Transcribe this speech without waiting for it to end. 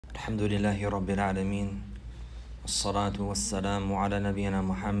الحمد لله رب العالمين والصلاة والسلام على نبينا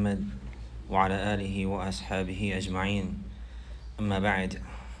محمد وعلى آله وأصحابه أجمعين أما بعد.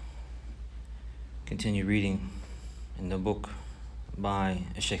 Continue reading in the book by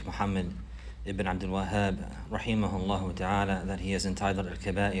Sheikh Muhammad ibn Abdul Wahhab rahimahullah ta'ala that he has entitled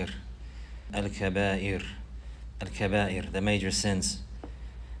Al-Kabair, Al-Kabair, Al-Kabair, the major sins,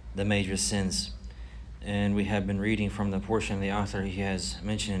 the major sins. And we have been reading from the portion the author he has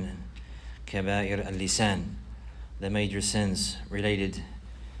mentioned Kabair al-Lisan, the major sins related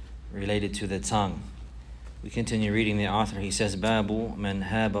to the tongue. We continue reading the author. He says Babu man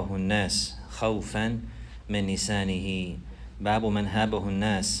habahu nas khawfan min lisanihi. Babu man habahu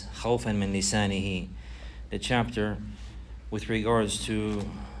nas khawfan min lisanihi. The chapter with regards to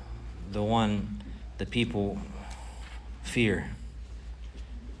the people fear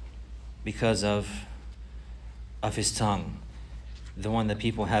because of his tongue, the one that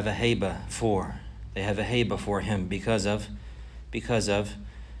people have a haiba for. They have a haiba for him because of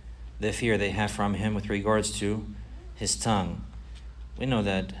the fear they have from him with regards to his tongue. We know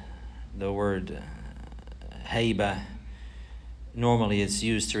that the word haiba normally it's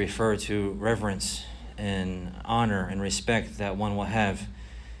used to refer to reverence and honor and respect that one will have.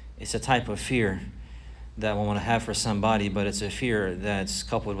 It's a type of fear that one will have for somebody, but it's a fear that's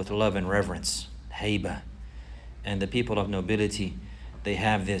coupled with love and reverence, haiba. And the people of nobility, they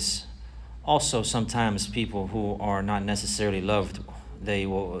have this. Also, sometimes people who are not necessarily loved, they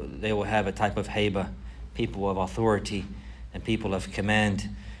will have a type of haiba, people of authority and people of command,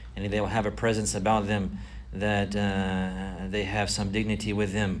 and they will have a presence about them that they have some dignity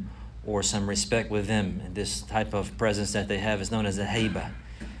with them or some respect with them. And this type of presence that they have is known as a haiba.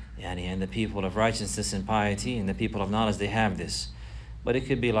 And the people of righteousness and piety and the people of knowledge, they have this. But it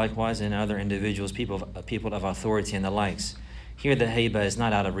could be likewise in other individuals, people of authority and the likes. Here the haiba is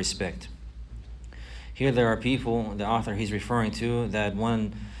not out of respect. Here there are people, the author he's referring to, that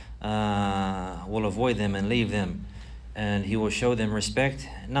one will avoid them and leave them. And he will show them respect,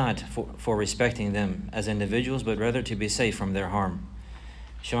 not for respecting them as individuals, but rather to be safe from their harm.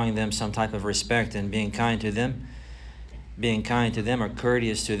 Showing them some type of respect and being kind to them or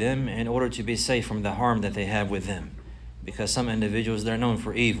courteous to them in order to be safe from the harm that they have with them. Because some individuals, they're known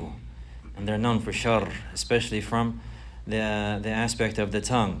for evil and they're known for shar, especially from the aspect of the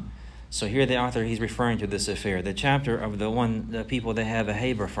tongue. So here the author, he's referring to this affair, the chapter of the people that have a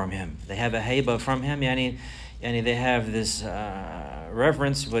haiba from him. They have a haiba from him, yani they have this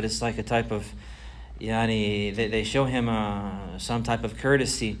reverence, but it's like a type of, they show him some type of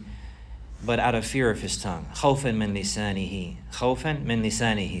courtesy, but out of fear of his tongue. Khawfan min lisanihi. Khawfan min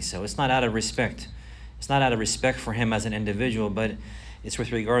lisanihi. So it's not out of respect. It's not out of respect for him as an individual, but it's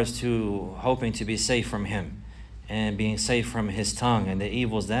with regards to hoping to be safe from him and being safe from his tongue and the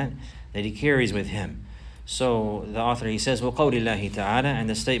evils that he carries with him. So the author, he says, وَقَوْلِ اللَّهِ تَعَالَى, and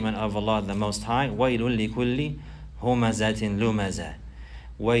the statement of Allah the Most High, وَيْلٌ لِكُلِّ هُمَزَةٍ لُمَزَةٍ.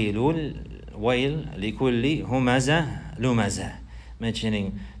 وَيْلٌ لِكُلِّ هُمَزَةٍ لُمَزَةٍ.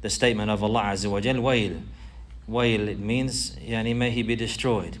 Mentioning the statement of Allah Azza wa Jal, وَيْل. وَيْل, it means, may he be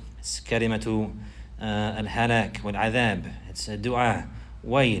destroyed. It's kalimatu al-halak wal-adhab. It's a dua.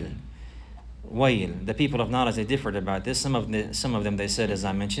 Wail. Wail. The people of knowledge, they differed about this. Some of them, they said, as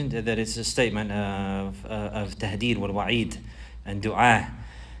I mentioned, that it's a statement of tahdeed wal-wa'id and dua,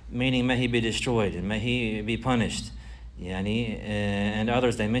 meaning may he be destroyed and may he be punished. And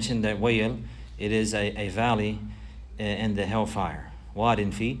others, they mentioned that wail, it is a valley in the hellfire.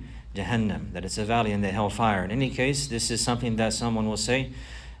 Wadin fi Jahannam, that it's a valley in the hellfire. In any case, this is something that someone will say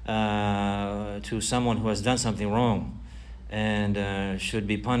to someone who has done something wrong and should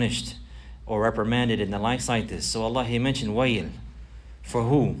be punished or reprimanded and the likes like this. So Allah, he mentioned wayl. For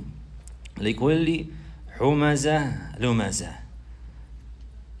who? لِكُلِّ هُمَزَةٍ لُمَزَةٍ.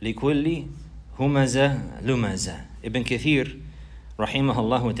 لِكُلِّ هُمَزَةٍ لُمَزَةٍ. Ibn Kathir,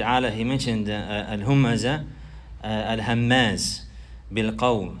 rahimahullah ta'ala, he mentioned al-humaza al-hammaz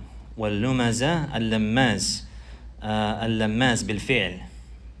bil-qawl wal-lumaza al-lammaz al-lammaz bil-fi'l.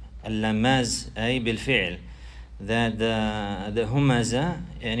 Al-lammaz ay bil-fi'l. That the humaza,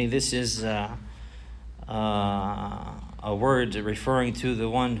 and this is a word referring to the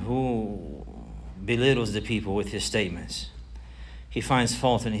one who belittles the people with his statements. He finds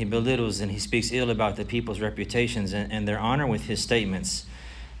fault and he belittles and he speaks ill about the people's reputations and their honor with his statements.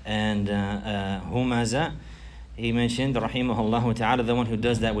 And humaza, he mentioned, rahimahullah ta'ala, the one who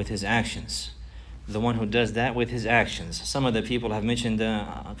does that with his actions. The one who does that with his actions. Some of the people have mentioned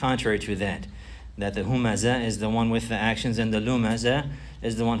contrary to that the humaza is the one with the actions and the lumaza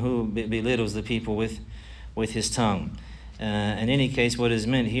is the one who belittles the people with his tongue. In any case, what is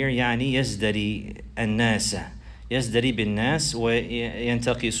meant here, يعني يزدري الناس يزدري بالناس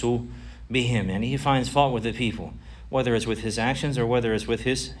وينتقص بهم. And he finds fault with the people, whether it's with his actions or whether it's with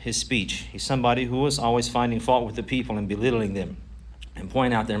his speech. He's somebody who is always finding fault with the people and belittling them and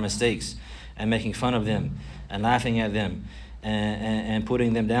pointing out their mistakes and making fun of them and laughing at them and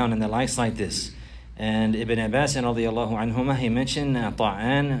putting them down and the likes like this. And Ibn Abbas radiallahu anhuma, he mentioned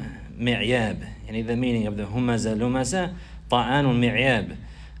ta'an mi'yab, and the meaning of the humaza lumaza, ta'anun mi'yab,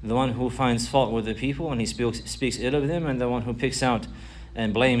 the one who finds fault with the people and he speaks ill of them, and the one who picks out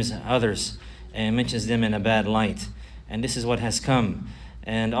and blames others and mentions them in a bad light. And this is what has come.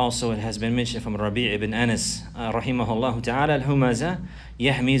 And also it has been mentioned from Rabi' ibn Anas rahimahullah ta'ala, al-humaza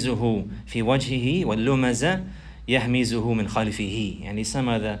yahmizuhu fi wajhihi wal-lumaza yahmizuhu min khalfihi. And some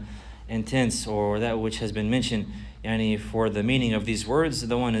of the intents or that which has been mentioned for the meaning of these words,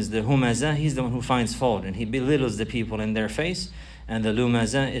 the one is the humaza, he's the one who finds fault and he belittles the people in their face, and the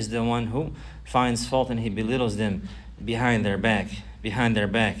lumaza is the one who finds fault and he belittles them behind their back.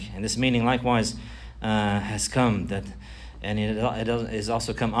 And this meaning likewise has come, that, and it is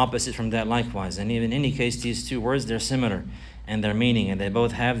also come opposite from that likewise. And even in any case, these two words, they're similar in their meaning, and they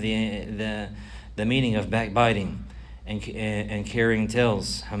both have the meaning of backbiting and carrying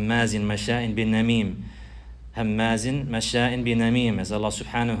tales. Hammazin masha'in bin namim. Hammazin masha'in bin namim, as Allah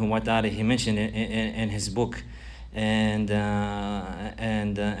subhanahu wa ta'ala, he mentioned in his book, and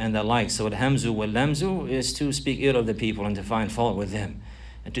the like. So al-hamzu wal-lamzu is to speak ill of the people and to find fault with them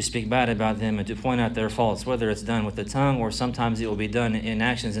and to speak bad about them and to point out their faults, whether it's done with the tongue or sometimes it will be done in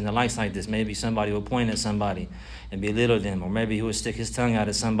actions and the likes like this. Maybe somebody will point at somebody and belittle them, or maybe he will stick his tongue out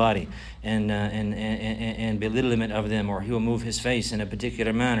at somebody and belittlement of them, or he will move his face in a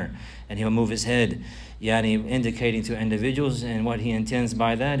particular manner and he will move his head, indicating to individuals, and what he intends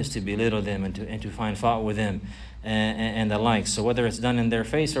by that is to belittle them and to find fault with them and the like. So whether it's done in their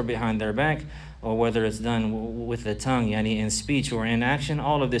face or behind their back, or whether it's done with the tongue, in speech or in action,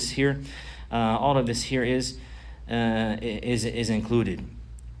 all of this here is included,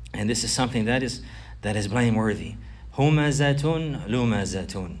 and this is something that is blameworthy. Humazatun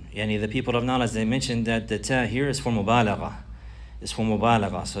lumazatun. The people of knowledge, they mentioned that the ta here is for mubalagha.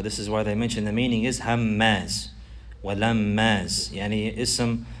 So this is why they mentioned the meaning is hammaz wa lammaz,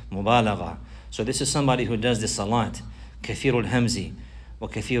 ism mubalagha. So this is somebody who does this a lot. Kathirul hamzi wa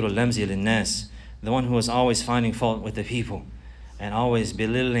kathirul lamzi linnas, the one who is always finding fault with the people and always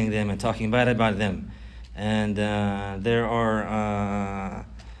belittling them and talking bad about them. And there are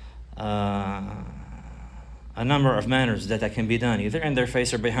a number of manners that can be done, either in their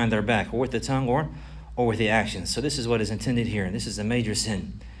face or behind their back, or with the tongue or with the actions. So this is what is intended here, and this is a major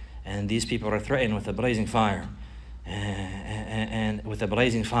sin. And these people are threatened with a blazing fire, and with a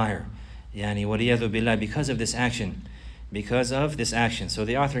blazing fire, waliyadhu billah, because of this action. So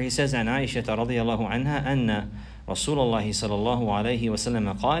the author, he says, an Aisha radiyallahu anha anna Rasulullah sallallahu alayhi wa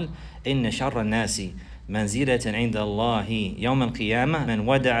sallam قال إن شر الناس منزلة عند الله يوم القيامة من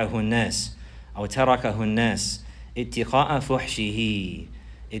ودعه الناس أو تركه الناس اتقاء فحشه.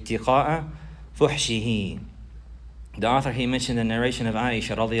 The author, he mentioned the narration of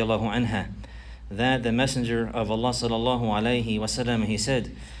Aisha radiyallahu anha, that the Messenger of Allah sallallahu alayhi wa sallam, he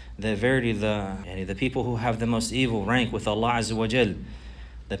said that verily the people who have the most evil rank with Allah Azza wa Jal,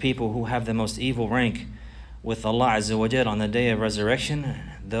 the people who have the most evil rank with Allah Azza wa Jal on the day of resurrection,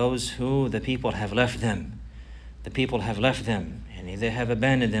 those who the people have left them. And they have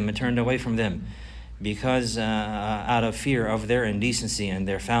abandoned them and turned away from them because out of fear of their indecency and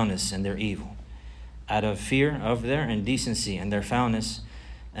their foulness and their evil. Out of fear of their indecency and their foulness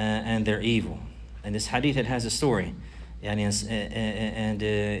and their evil. And this hadith, it has a story. And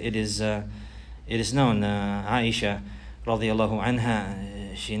it is known, Aisha radiallahu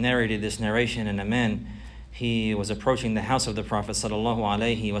anha, she narrated this narration, and a man, he was approaching the house of the Prophet sallallahu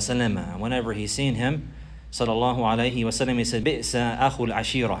alaihi wasallam. Whenever he seen him, sallallahu alaihi wasallam, he said, "Bi'sa akhul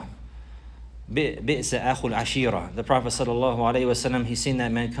ashira." Bi'sa akhul ashira. The Prophet sallallahu alaihi wasallam, he seen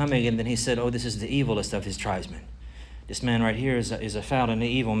that man coming, and then he said, "Oh, this is the evilest of his tribesmen. This man right here is a foul and an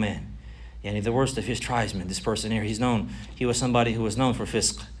evil man. The worst of his tribesmen. This person here, he was somebody who was known for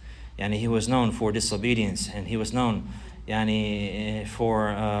fisq. He was known for disobedience, and he was known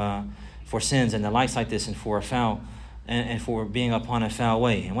for sins and the likes like this, and for a foul and for being upon a foul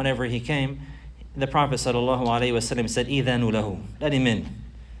way. And whenever he came, the Prophet sallallahu alaihi wasallam said, "Idhanu lahu, let him in,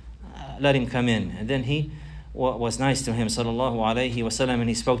 let him come in." And then he was nice to him, sallallahu alaihi wasallam, and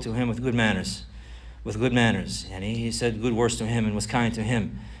he spoke to him with good manners, and he said good words to him and was kind to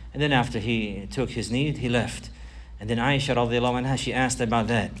him. And then after he took his need, he left. And then Aisha radiallahu anha, she asked about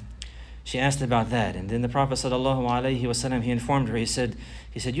that. She asked about that, and then the Prophet ﷺ, he informed her. He said,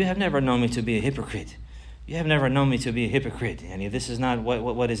 "You have never known me to be a hypocrite. You have never known me to be a hypocrite. And this is not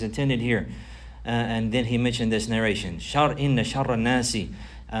what is intended here." And then he mentioned this narration: إن شر الناس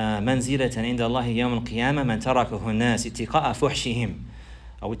منزلة عند الله يوم القيامة من تركه الناس اتقاء فحشهم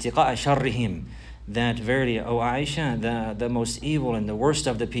أو اتقاء شرهم. That verily, O Aisha, the most evil and the worst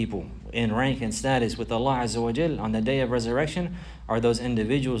of the people in rank and status with Allah Azza wa Jal on the day of resurrection are those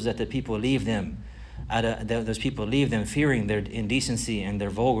individuals that the people leave them. Those people leave them fearing their indecency and their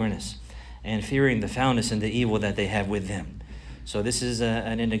vulgarness, and fearing the foulness and the evil that they have with them. So this is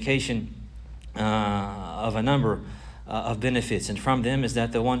an indication of a number of benefits, and from them is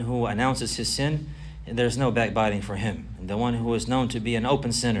that the one who announces his sin, there's no backbiting for him. And the one who is known to be an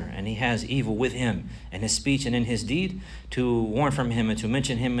open sinner, and he has evil with him in his speech and in his deed, to warn from him and to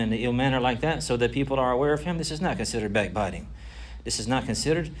mention him in an ill manner like that so that people are aware of him, this is not considered backbiting. This is not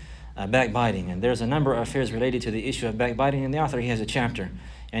considered backbiting. And there's a number of affairs related to the issue of backbiting, and the author, he has a chapter,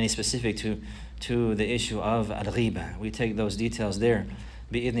 and he's specific to the issue of al-ghiba. We take those details there,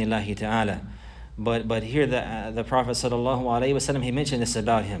 bi-idhnillahi ta'ala. But here the Prophet ﷺ, he mentioned this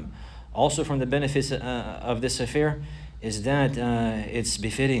about him. Also from the benefits of this affair is that it's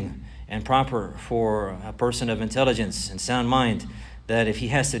befitting and proper for a person of intelligence and sound mind that if he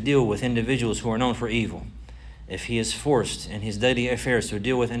has to deal with individuals who are known for evil, if he is forced in his daily affairs to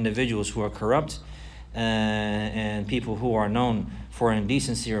deal with individuals who are corrupt and people who are known for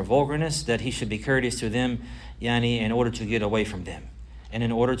indecency or vulgarness, that he should be courteous to them, in order to get away from them and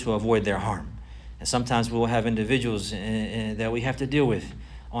in order to avoid their harm. And sometimes we will have individuals that we have to deal with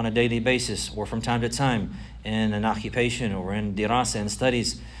on a daily basis or from time to time in an occupation or in dirasa and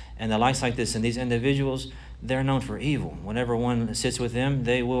studies and the likes like this. And these individuals, they're known for evil. Whenever one sits with them,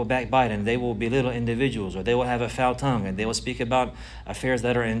 they will backbite and they will belittle individuals, or they will have a foul tongue and they will speak about affairs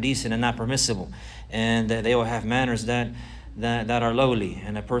that are indecent and not permissible. And they will have manners that are lowly.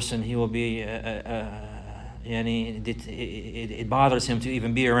 And a person, he will be, it bothers him to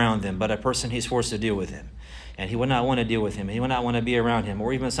even be around them. But a person, he's forced to deal with him. And he would not want to deal with him. He would not want to be around him.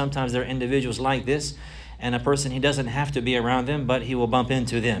 Or even sometimes there are individuals like this, and a person, he doesn't have to be around them, but he will bump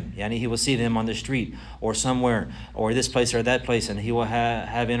into them. He will see them on the street or somewhere, or this place or that place, and he will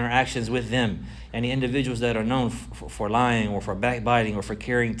have interactions with them. And the individuals that are known for lying or for backbiting or for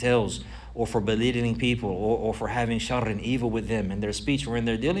carrying tales or for belittling people or for having shar and evil with them in their speech or in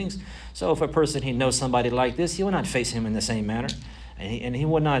their dealings. So if a person, he knows somebody like this, he will not face him in the same manner. And he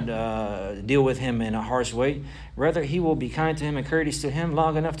will not deal with him in a harsh way. Rather, he will be kind to him and courteous to him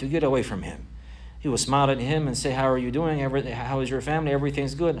long enough to get away from him. He will smile at him and say, "How are you doing? How is your family?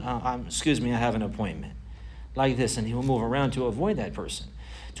 Everything's good. Excuse me, I have an appointment." Like this, and he will move around to avoid that person.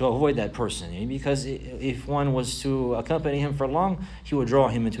 Because if one was to accompany him for long, he would draw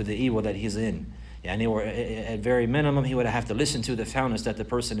him into the evil that he's in. Or at very minimum, he would have to listen to the foulness that the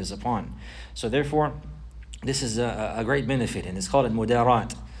person is upon. So therefore, this is a great benefit, and it's called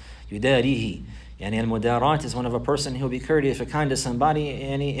al-mudarat. Yudarihi. Al-mudarat is one of a person who will be courteous or kind to somebody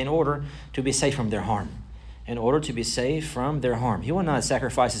in order to be safe from their harm. In order to be safe from their harm. He will not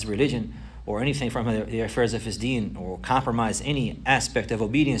sacrifice his religion or anything from the affairs of his deen or compromise any aspect of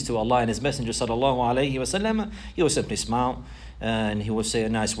obedience to Allah and His Messenger sallallahu alaihi wasallam. He will simply smile and he will say a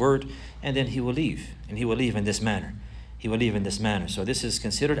nice word, and then he will leave. And he will leave in this manner. So this is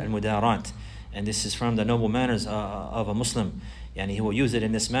considered al-mudarat. And this is from the noble manners of a Muslim. He will use it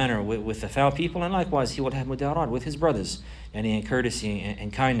in this manner with the foul people, and likewise he will have mudarat with his brothers, in courtesy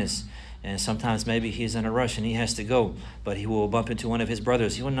and kindness. And sometimes maybe he's in a rush and he has to go, but he will bump into one of his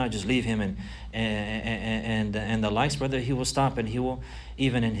brothers. He will not just leave him and the likes. Brother, he will stop, and he will,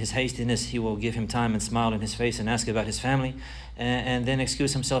 even in his hastiness, he will give him time and smile in his face and ask about his family, and then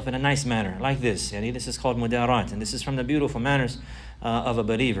excuse himself in a nice manner like this. This is called mudarat, and this is from the beautiful manners of a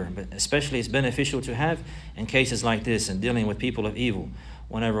believer. But especially it's beneficial to have in cases like this and dealing with people of evil.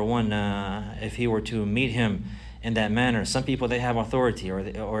 Whenever one, if he were to meet him in that manner, some people, they have authority,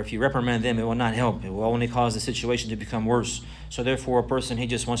 or if you reprimand them, it will not help. It will only cause the situation to become worse. So therefore, a person, he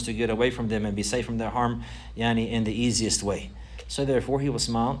just wants to get away from them and be safe from their harm, in the easiest way. So therefore, he will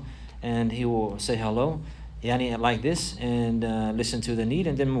smile and he will say hello, like this, and listen to the need,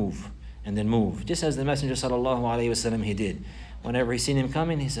 and then move. Just as the Messenger sallallahu alaihi wasallam, he did. Whenever he seen him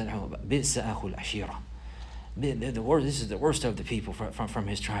coming, he said, "Oh, bi'sa akhul ashira." This is the worst of the people from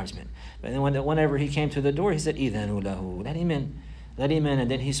his tribesmen. But then whenever he came to the door, he said, "Idhanu lahu." Let him in. And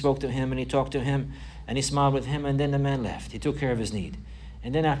then he spoke to him and he talked to him and he smiled with him, and then the man left. He took care of his need.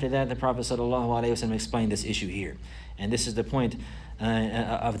 And then after that, the Prophet ﷺ explained this issue here. And this is the point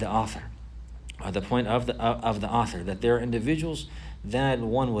of the author. The point of the author, that there are individuals that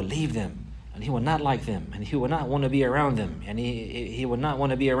one will leave them, and he will not like them, and he will not want to be around them, and he will not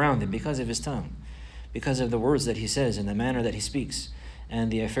want to be around them because of his tongue, because of the words that he says and the manner that he speaks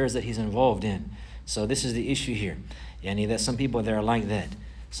and the affairs that he's involved in. So this is the issue here. That some people, they are like that.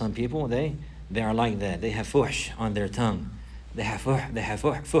 Some people, they are like that. They have fuhsh on their tongue. They have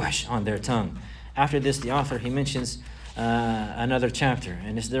fuhsh on their tongue. After this, the author, he mentions another chapter,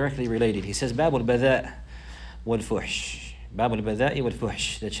 and it's directly related. He says, Bab al-Bada' wal-Fuhsh. Bab al-Bada'i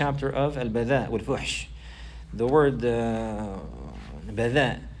wal-Fuhsh. The chapter of al-Bada' wal-Fuhsh. The word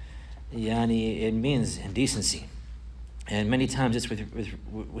Bada', it means indecency. And many times it's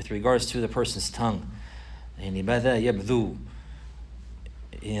with regards to the person's tongue. Bada' yabdhu.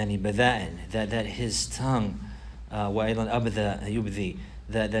 Bada'in. That his tongue, وَأَيْضًا أَبْذَا يُبْذِي.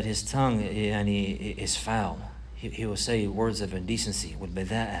 That his tongue is foul. He will say words of indecency with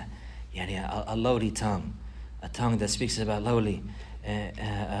bada'a, a lowly tongue, a tongue that speaks about lowly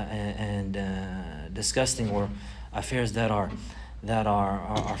and disgusting, or affairs that are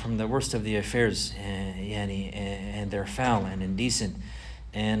from the worst of the affairs, and they're foul and indecent.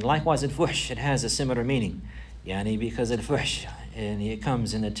 And likewise, al-fuhsh, it has a similar meaning, because al-fuhsh, and it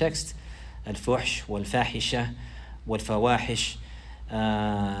comes in the text, al-fuhsh wal-fahisha wal-fawahish.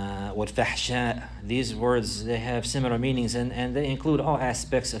 These words, they have similar meanings, and they include all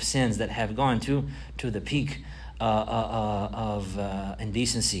aspects of sins that have gone to the peak of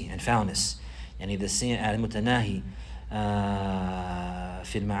indecency and foulness. The sin al-mutanahi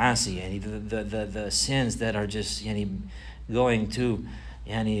fil ma'asi, the sins that are just going to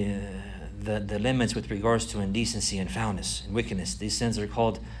the limits with regards to indecency and foulness and wickedness. These sins are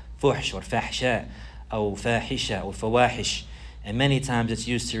called fuhsh or fahsha or fahisha or fawahish. And many times it's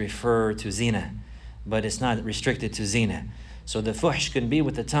used to refer to zina, but it's not restricted to zina. So the fuhsh can be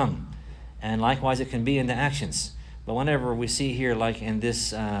with the tongue, and likewise it can be in the actions. But whenever we see here, like in this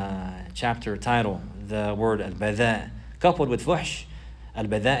chapter title, the word al-bada' coupled with fuhsh,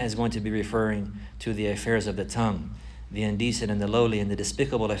 al-bada' is going to be referring to the affairs of the tongue, the indecent and the lowly and the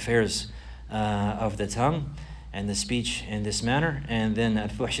despicable affairs of the tongue and the speech in this manner. And then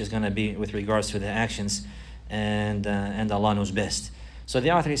al-fuhsh is going to be with regards to the actions, and Allah knows best. So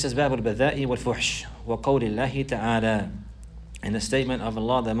the author, he says, Bab al-Bada'i wal-Fuhsh wa qawlillahi ta'ala, in the statement of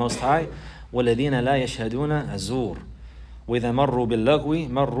Allah the Most High, وَالَّذِينَ لَا يَشْهَدُونَ الزُّورَ وَإِذَا مَرُّوا بِاللَّغْوِ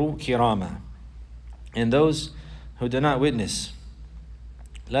مَرُّوا كِرَامًا. And those who do not witness,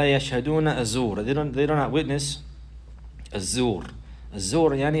 لَا يَشْهَدُونَ الزُّورَ, they do not witness الزُّور.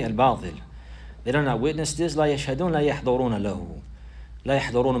 الزُّور al-batil. They do not witness this. لَا يَشْهَدُونَ لَا يَحْضُرُونَ لَهُ لَا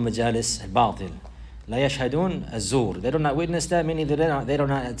يَحْضُرُونَ مَجَالِسَ الباطل. لا يشهدون الزور. They do not witness that, meaning they do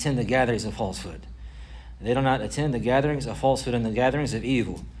not attend the gatherings of falsehood. They do not attend the gatherings of falsehood and the gatherings of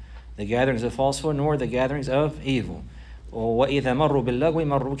evil. The gatherings of falsehood, nor the gatherings of evil. وَإِذَا مَرُّوا بِاللَّغْوِ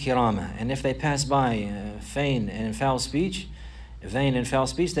مَرُّوا كِرَامًا. And if they pass by vain and foul speech,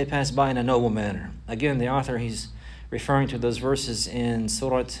 they pass by in a noble manner. Again, the author, he's referring to those verses in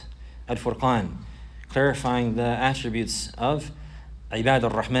Surah Al-Furqan, clarifying the attributes of Ibad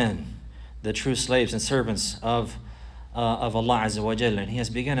al-Rahman, the true slaves and servants of Allah Azza wa Jalla. And he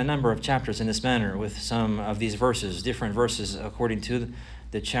has begun a number of chapters in this manner with some of these verses, different verses according to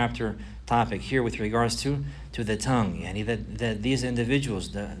the chapter topic here with regards to the tongue. And that these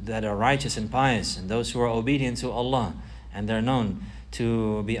individuals that are righteous and pious, and those who are obedient to Allah, and they're known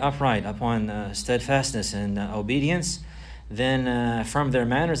to be upright upon steadfastness and obedience, then from their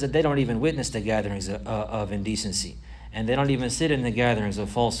manners, that they don't even witness the gatherings of indecency, and they don't even sit in the gatherings of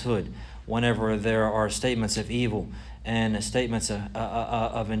falsehood whenever there are statements of evil and statements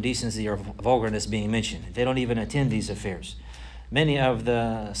of indecency or vulgarness being mentioned. They don't even attend these affairs. Many of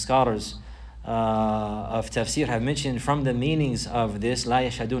the scholars of tafsir have mentioned from the meanings of this, لا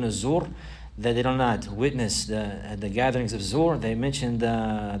يشهدون الزور, that they do not witness the gatherings of zur. They mentioned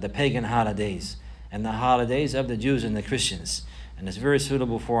the pagan holidays and the holidays of the Jews and the Christians. And it's very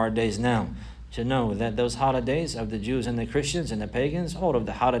suitable for our days now to know that those holidays of the Jews and the Christians and the pagans, all of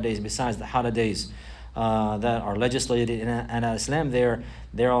the holidays besides the holidays that are legislated in Islam,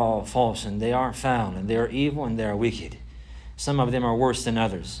 they're all false, and they are foul, and they are evil, and they are wicked. Some of them are worse than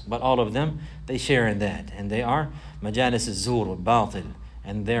others, but all of them, they share in that. And they are majalis al-zur wal-batil,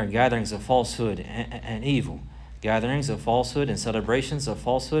 and they are gatherings of falsehood and evil. Gatherings of falsehood and celebrations of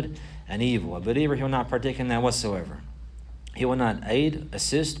falsehood and evil. A believer, he will not partake in that whatsoever. He will not aid,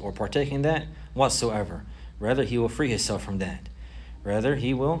 assist, or partake in that whatsoever. Rather, he will free himself from that. Rather,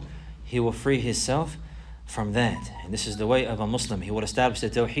 he will free himself from that. And this is the way of a Muslim. He will establish the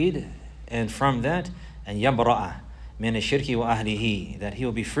tawheed, and from that, and yabra'a min ash-shirki wa ahlihi, that he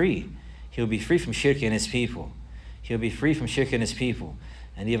will be free. He will be free from shirk and his people. He'll be free from shirk in his people.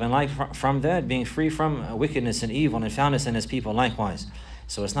 And even like from that, being free from wickedness and evil and foulness in his people likewise.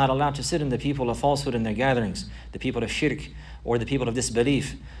 So it's not allowed to sit in the people of falsehood in their gatherings, the people of shirk, or the people of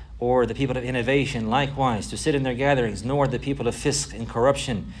disbelief, or the people of innovation likewise, to sit in their gatherings, nor the people of fisq and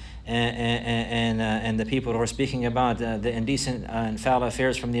corruption, and the people who are speaking about the indecent and foul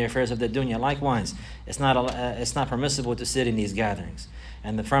affairs from the affairs of the dunya likewise. It's not permissible to sit in these gatherings.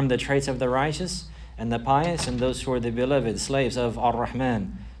 And from the traits of the righteous and the pious and those who are the beloved slaves of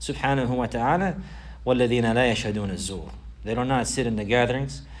Ar-Rahman subhanahu wa ta'ala, وَالَّذِينَ لَا يَشْهَدُونَ الزُّورِ. They do not sit in the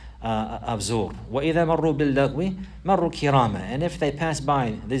gatherings of zur. وَإِذَا مَرُّوا بِاللَّغْوِ مَرُّوا كِرَامًا. And if they pass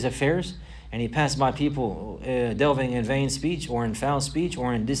by these affairs, and he passed by people delving in vain speech, or in foul speech,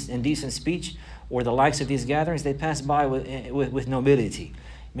 or in indecent speech, or the likes of these gatherings, they pass by with nobility.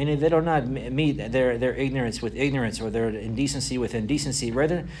 Meaning they do not meet their ignorance with ignorance, or their indecency with indecency.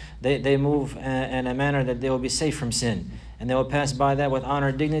 Rather, they move in a manner that they will be safe from sin. And they will pass by that with honor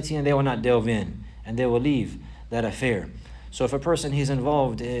and dignity, and they will not delve in. And they will leave that affair. So if a person is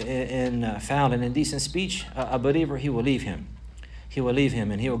involved in foul and indecent speech, a believer, he will leave him. He will leave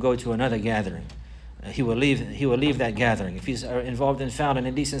him, and he will go to another gathering. He will leave that gathering. If he's involved in foul and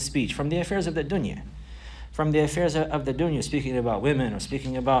indecent speech from the affairs of the dunya, from the affairs of the dunya, speaking about women, or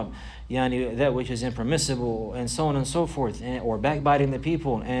speaking about that which is impermissible, and so on and so forth, or backbiting the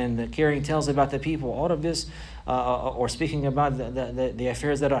people and carrying tales about the people, all of this, or speaking about the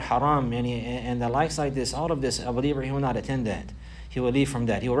affairs that are haram and the likes like this, all of this, a believer, he will not attend that. He will leave from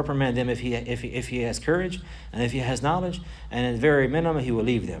that. He will reprimand them if he has courage and if he has knowledge, and at very minimum he will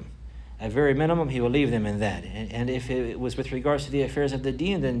leave them. At very minimum he will leave them in that. And if it was with regards to the affairs of the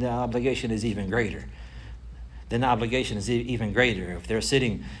deen, then the obligation is even greater. Then the obligation is even greater. If they're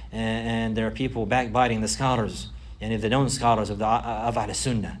sitting and there are people backbiting the scholars, and if the known scholars of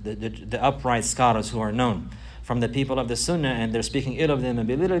Ahl-Sunnah, the upright scholars who are known from the people of the Sunnah, and they're speaking ill of them and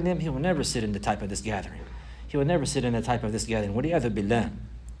belittling them, he will never sit in the type of this gathering. He will never sit in the type of this gathering. وَلِيَعْذُ بِاللَّهِ.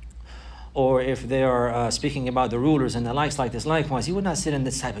 Or if they are speaking about the rulers and the likes like this, likewise, he would not sit in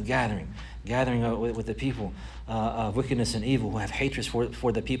this type of gathering with the people of wickedness and evil, who have hatred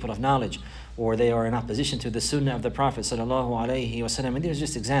for the people of knowledge, or they are in opposition to the Sunnah of the Prophet sallallahu alaihi wasallam. And these are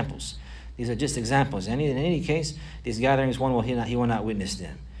just examples. These are just examples. And in any case, these gatherings, he will not witness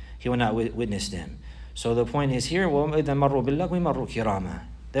them. He will not witness them. So the point is here, وَإِذَا مَرُّوا بِاللَّغْوِ مَرُّوا كِرَامًا.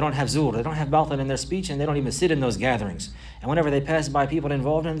 They don't have zur, they don't have batil in their speech, and they don't even sit in those gatherings. And whenever they pass by people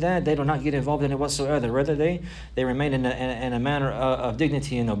involved in that, they do not get involved in it whatsoever. Rather, they remain in a manner of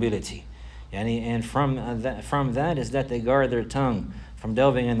dignity and nobility. And from that is that they guard their tongue from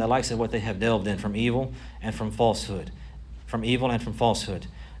delving in the likes of what they have delved in, from evil and from falsehood. From evil and from falsehood.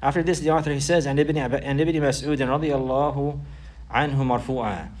 After this, the author, he says, and Ibn Mas'ud radiyallahu anhu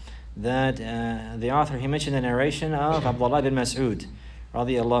marfu'a, that the author, he mentioned the narration of Abdullah bin Mas'ud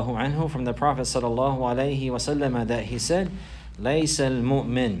radiyallahu anhu from the Prophet sallallahu alayhi wasallam, that he said, لَيْسَ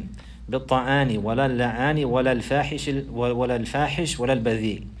الْمُؤْمِنِ بِالطَّعَانِ وَلَا اللَّعَانِ وَلَا الْفَاحِشِ وَلَا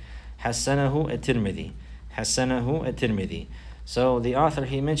الْبَذِيءِ حَسَّنَهُ التِّرْمِذِي. So the author,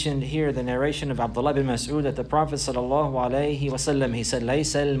 he mentioned here the narration of Abdullah bin Mas'ud, that the Prophet sallallahu alayhi wasallam, he said,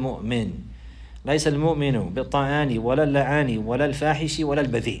 لَيْسَ الْمُؤْمِنِ بِالطَّعَانِ وَلَا اللَّعَانِ وَلَا الْفَاحِشِ وَلَا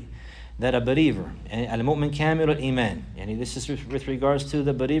الْبَذِيءِ. That a believer, al-mu'min kamil al-iman, and this is with regards to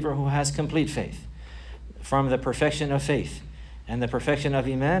the believer who has complete faith. From the perfection of faith and the perfection of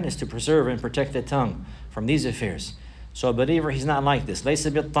iman is to preserve and protect the tongue from these affairs. So a believer, he's not like this.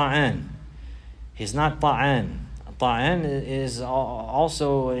 Laysa bit-ta'an. He's not ta'an. Ta'an is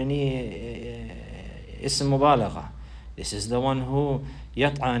also any ism mubalagha. This is the one who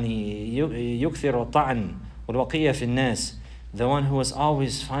yat'ani yukthiru ta'an wal-waqiyya fi an-nas. The one who is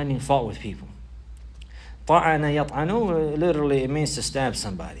always finding fault with people. Ta'ana yat'anu, literally it means to stab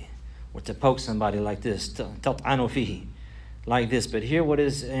somebody, or to poke somebody like this. Tat'anu fihi, like this. But here what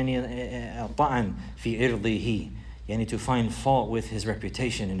is ta'an fi irdihi, yani to find fault with his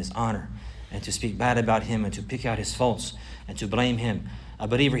reputation and his honor, and to speak bad about him, and to pick out his faults, and to blame him. A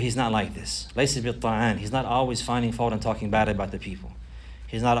believer, he's not like this. Laysa bil ta'an. He's not always finding fault and talking bad about the people.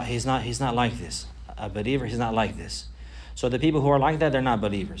 He's not like this. A believer, he's not like this. So the people who are like that, they're not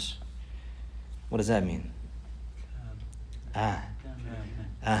believers. What does that mean?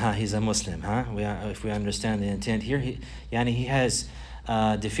 He's a Muslim. If we understand the intent here, he has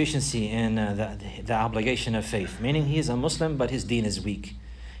deficiency in the obligation of faith. Meaning he is a Muslim, but his deen is weak.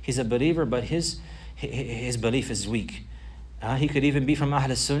 He's a believer, but his belief is weak. He could even be from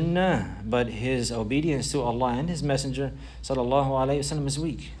Ahl-Sunnah, but his obedience to Allah and His Messenger sallallahu alaihi wasallam is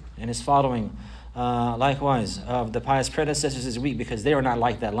weak, and his following likewise of the pious predecessors is weak, because they are not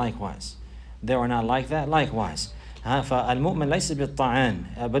like that likewise. They are not like that likewise. فالمؤمن ليس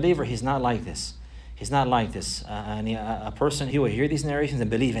بالطاعان. A believer, he's not like this. He's not like this. A person, he will hear these narrations and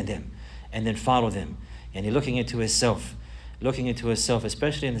believe in them, and then follow them. And he's looking into himself,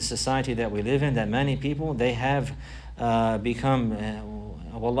 especially in the society that we live in, that many people, they have become,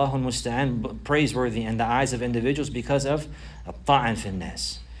 wallahu al-musta'an, praiseworthy in the eyes of individuals because of ta'an fi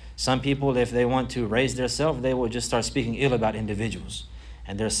nas. Some people, if they want to raise themselves, they will just start speaking ill about individuals.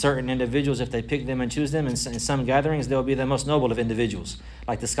 And there are certain individuals, if they pick them and choose them, in some gatherings, they'll be the most noble of individuals,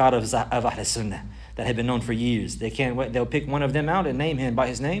 like the scholar of Ahl Sunnah, that have been known for years. They'll pick one of them out and name him by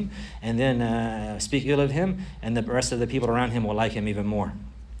his name, and then speak ill of him, and the rest of the people around him will like him even more.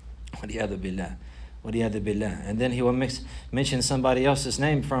 وَلِيَذُ بِاللَّهِ وَلِيَذُ بِاللَّهِ. And then he will mention somebody else's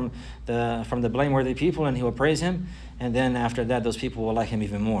name from the blameworthy people, and he will praise him, and then after that, those people will like him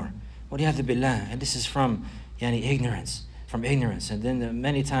even more. وَلِيَذُ بِاللَّهِ. And this is from ignorance. From ignorance. And then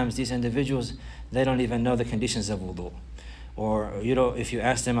many times these individuals, they don't even know the conditions of wudu. Or if you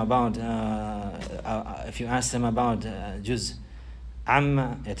ask them about juz,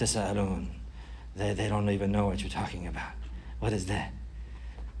 amma yatasa'alun, they don't even know what you're talking about. What is that?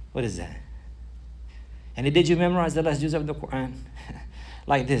 What is that? And did you memorize the last juz of the Quran?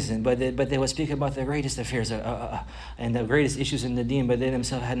 Like this, but they would speak about the greatest affairs and the greatest issues in the deen, but they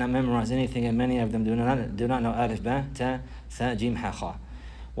themselves had not memorized anything, and many of them do not know alif, ba, ta, tha, jim, ha, kha.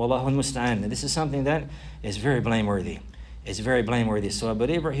 Wallahu al-musta'an. This is something that is very blameworthy. It's very blameworthy. So a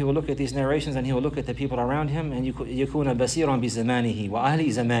believer, he will look at these narrations and he will look at the people around him, and yakuna basiran bi zamanihi wa ahli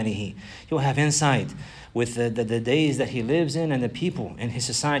zamanihi. He will have insight with the days that he lives in and the people in his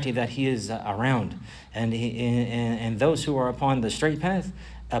society that he is around, and those who are upon the straight path,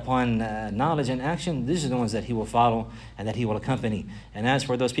 upon knowledge and action. These are the ones that he will follow and that he will accompany. And as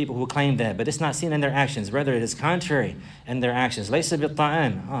for those people who claim that, but it's not seen in their actions, rather it is contrary in their actions. Laysa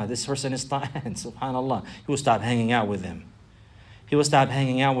bit-ta'an. This person is ta'an. Subhanallah. He will stop hanging out with them. He will stop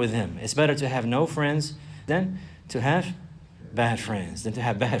hanging out with them. It's better to have no friends than to have bad friends.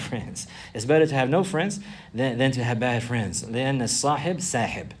 It's better to have no friends than to have bad friends. لأن الصاحب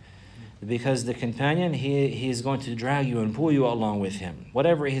ساحب. Because the companion, he is going to drag you and pull you along with him,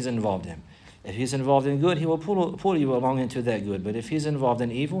 whatever he's involved in. If he's involved in good, he will pull you along into that good. But if he's involved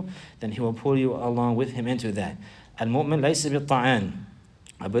in evil, then he will pull you along with him into that. Al-mu'min laysa bil-ta'an.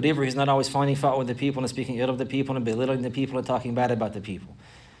 A believer, he's not always finding fault with the people and speaking ill of the people and belittling the people and talking bad about the people.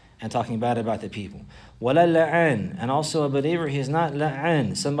 وَلَا لَعَان. And also a believer, he is not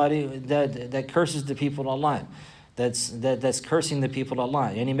la'an, somebody that curses the people a lot. That's cursing the people a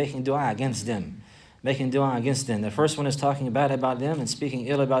lot. And making dua against them. The first one is talking bad about them and speaking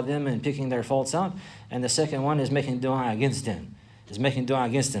ill about them and picking their faults out. And the second one is making dua against them.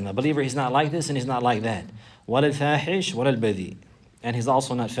 A believer, he's not like this and he's not like that. وَلَا الْفَاحِشْ وَلَا الْبَذِي. And he's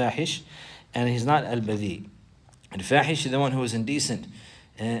also not fahish, and he's not al-badi. And fahish is the one who is indecent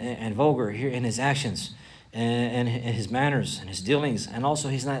and vulgar here in his actions and his manners and his dealings. And also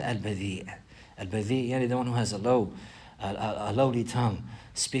he's not al-badi. Al-badi, the one who has a lowly tongue,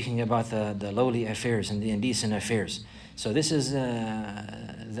 speaking about the lowly affairs and the indecent affairs. So this is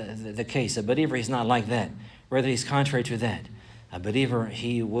the case. A believer, he's not like that. Rather, he's contrary to that. A believer,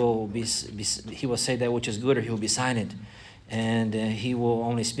 he will say that which is good, or he will be silent. And he will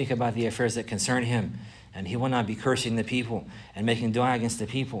only speak about the affairs that concern him. And he will not be cursing the people and making dua against the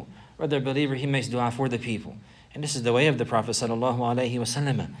people. Rather, a believer, he makes dua for the people. And this is the way of the Prophet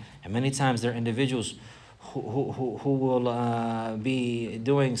ﷺ. And many times there are individuals who will be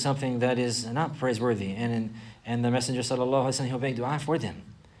doing something that is not praiseworthy. And the Messenger ﷺ, he'll make dua for them.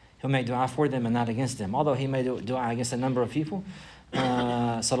 He'll make dua for them and not against them. Although he may do dua against a number of people,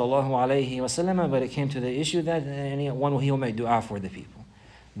 sallallahu alayhi wasallam, but it came to the issue that anyone he will make dua for the people.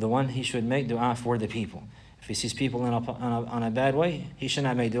 The one he should make dua for the people. If he sees people on a bad way, he should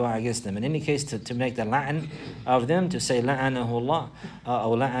not make dua against them. In any case, to make the la'an of them, to say la'anahu Allah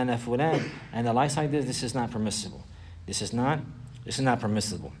or la'ana fulan and the likes like this is not permissible. This is not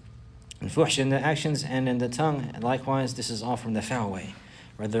permissible. And fuhsh in the actions and in the tongue, likewise, this is all from the foul way.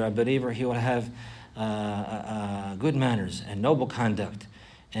 Whether a believer, he will have good manners and noble conduct,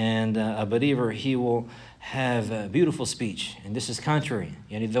 and a believer, he will have beautiful speech, and this is contrary.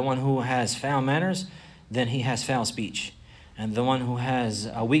 The one who has foul manners, then he has foul speech, and the one who has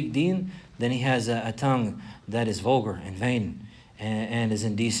a weak deen, then he has a tongue that is vulgar and vain and is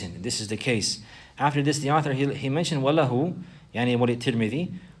indecent. This is the case. After this, the author, he mentioned وَلَهُ يعني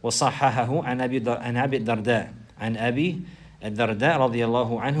وللترمذي وصححه عن أبي الدرداء عن أبي الدرداء رضي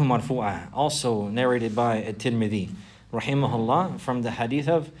الله عنه مرفوعة, also narrated by At-Tirmidhi rahimahullah, from the hadith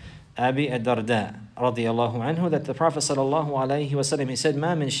of Abi al-Darda radiyallahu anhu, that the Prophet sallallahu alayhi wa sallam, he said,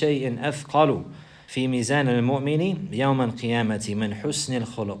 ما من شيء أثقل في ميزان المؤمن يوم القيامة من حسن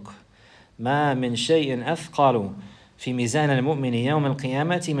الخلق ما من شيء أثقل في ميزان المؤمن يوم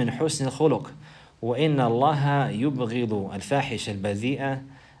القيامة من حسن الخلق وإن الله يبغض الفاحش البذيء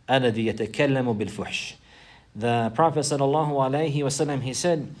الذي يتكلم بالفحش. The Prophet ﷺ, he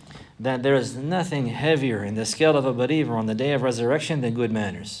said that there is nothing heavier in the scale of a believer on the day of resurrection than good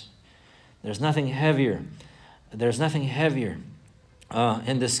manners. There's nothing heavier in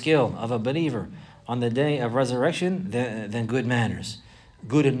the scale of a believer on the day of resurrection than good manners,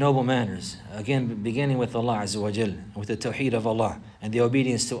 good and noble manners. Again, beginning with Allah Azza wa Jal, with the tawheed of Allah and the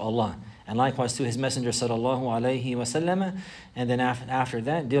obedience to Allah, and likewise to His Messenger sallallahu alaihi wasallam, and then after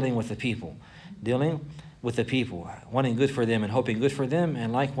that, dealing with the people, wanting good for them and hoping good for them,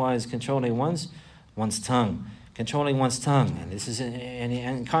 and likewise controlling one's tongue. And this is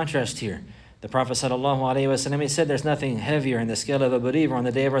in contrast here. The Prophet ﷺ, he said there's nothing heavier in the scale of a believer on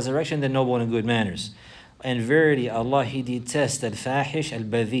the day of resurrection than noble and good manners. And verily Allah, He detests al-fahish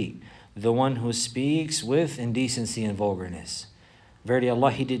al-badhi, the one who speaks with indecency and vulgarness. Verily Allah,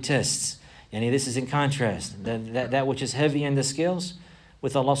 He detests. And this is in contrast. That which is heavy in the scales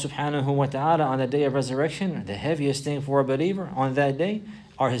with Allah subhanahu wa ta'ala on the day of resurrection, the heaviest thing for a believer on that day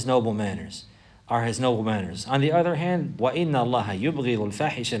are his noble manners. On the other hand, وَإِنَّ اللَّهَ يُبْغِضُ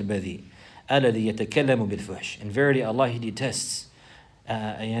الْفَاحِشَ الْبَذِيءَ الَّذِي يَتَكَلَّمُ بِالْفُحْشِ. And verily Allah, He detests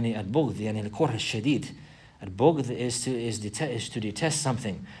البغض, الكره الشديد. Al-Bughd is to detest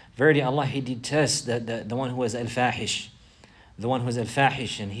something. Verily Allah, He detests the one who is al-fahish. The one who is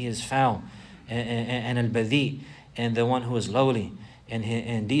al-fahish, and he is foul, and al-badhi, and the one who is lowly,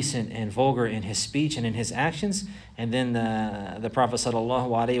 and decent and vulgar in his speech and in his actions. And then the Prophet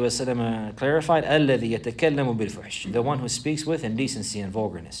ﷺ clarified, الَّذِي يَتَكَلَّمُ بِالْفُحْشِ, the one who speaks with indecency and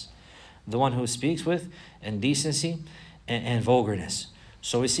vulgarness. The one who speaks with indecency and vulgarness.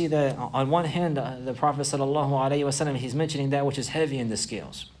 So we see that on one hand, the Prophet ﷺ, he's mentioning that which is heavy in the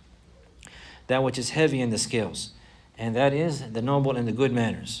scales. And that is the noble and the good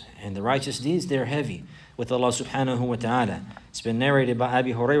manners. And the righteous deeds, they're heavy with Allah subhanahu wa ta'ala. It's been narrated by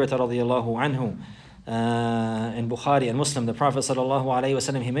Abi Hurairah radiyallahu anhu in Bukhari and Muslim. The Prophet sallallahu alayhi wa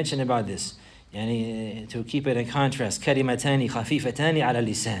sallam, he mentioned about this. To keep it in contrast, كلمتان خفيفتان على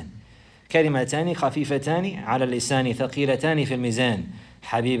اللسان كلمتان خفيفتان على اللسان ثقيلتان في الميزان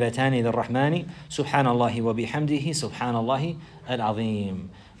حبيبتان للرحمن سبحان الله وبحمده سبحان الله العظيم.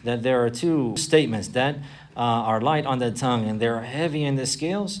 That there are two statements that are light on the tongue and they are heavy in the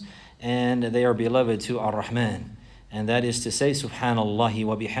scales, and they are beloved to Ar-Rahman. And that is to say, Subhanallah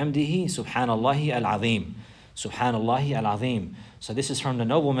wa bihamdihi, Subhanallah al-Azim. Subhanallah al-Azim. So this is from the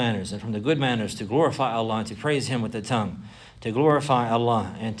noble manners and from the good manners, to glorify Allah and to praise Him with the tongue, to glorify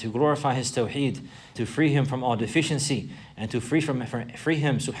Allah and to glorify His tawheed, to free Him from all deficiency, and to free Him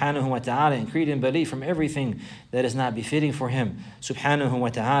subhanahu wa ta'ala and creed and believe from everything that is not befitting for Him subhanahu wa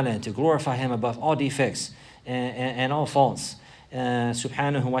ta'ala, and to glorify Him above all defects and all faults.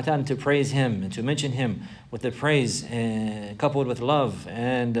 Subhanahu wa ta'ala, to praise Him and to mention Him with the praise coupled with love,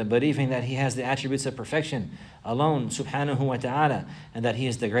 and believing that He has the attributes of perfection alone, subhanahu wa ta'ala, and that He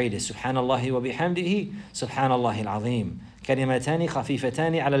is the greatest. Subhanallah wa bihamdihi, Subhanallah al-Azim. Kalimatani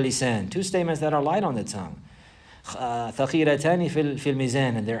khafifatani ala lisan. Two statements that are light on the tongue. Thaqiratani fil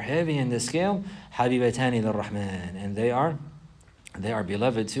mizan, and they're heavy in the scale. Habibatani lil-Rahman, and they are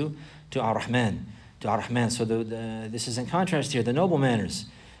beloved to Ar-Rahman. So this is in contrast here. The noble manners,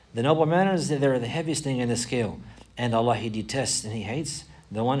 they're the heaviest thing in the scale, and Allah, He detests and He hates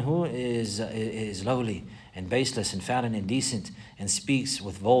the one who is lowly and baseless and foul and indecent and speaks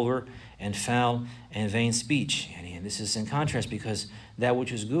with vulgar and foul and vain speech. And this is in contrast, because that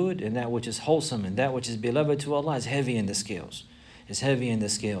which is good and that which is wholesome and that which is beloved to Allah is heavy in the scales.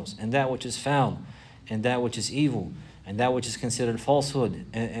 And that which is foul and that which is evil and that which is considered falsehood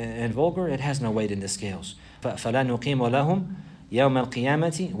and vulgar, it has no weight in the scales. فَلَا نُقِيمُ لَهُمْ يَوْمَ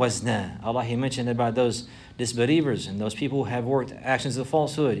الْقِيَامَةِ وَزْنًا. Allah, He mentioned about those disbelievers and those people who have worked actions of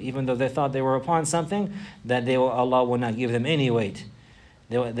falsehood, even though they thought they were upon something, that Allah will not give them any weight.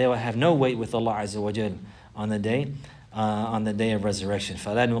 They will have no weight with Allah Azza wa Jal on the day of resurrection.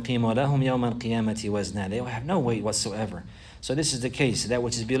 فَلَا نُقِيمُ لَهُمْ يَوْمَ الْقِيَامَةِ وَزْنًا. They will have no weight whatsoever. So this is the case. That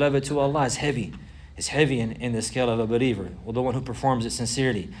which is beloved to Allah is heavy. It's heavy in the scale of a believer, or the one who performs it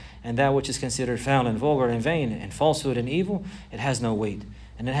sincerely. And that which is considered foul and vulgar and vain and falsehood and evil, it has no weight.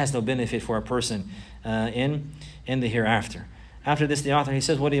 And it has no benefit for a person in the hereafter. After this, the author, he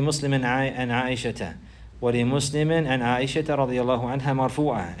says, وَلِمُسْلِمٍ أَنْ عَائِشَةَ وَلِمُسْلِمٍ أَنْ عَائِشَةَ رَضِيَ اللَّهُ عَنْهَا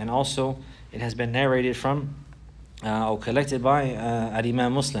مَرْفُوعًا. And also, it has been narrated from, or collected by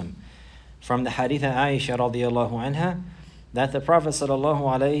Al-Imam Muslim, from the hadith of Aisha radiallahu anha, that the Prophet sallallahu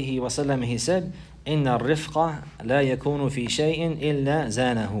alayhi wa sallam, he said, إن الرفق لا يكون في شيء إلا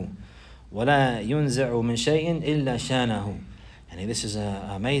زانه ولا ينزع من شيء إلا شانه. And this is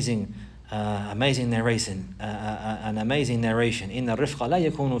an amazing narration, an amazing narration. إن الرفق لا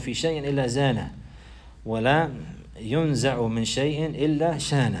يكون في شيء إلا زانه ولا ينزع من شيء إلا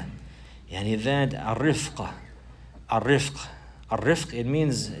شانه. يعني that الرفق, it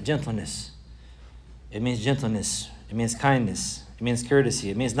means gentleness. It means gentleness. It means kindness. It means courtesy.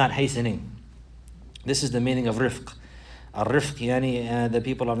 It means not hastening. This is the meaning of rifq. الرفق يعني the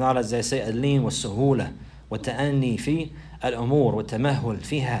people of knowledge, they say اللين والسهولة والتأني في الأمور والتمهل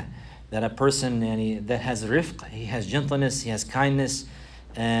فيها. That a person يعني, that has rifq, he has gentleness, he has kindness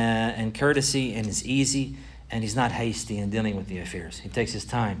and courtesy, and is easy, and he's not hasty in dealing with the affairs. He takes his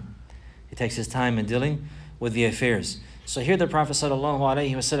time. He takes his time in dealing with the affairs. So here the Prophet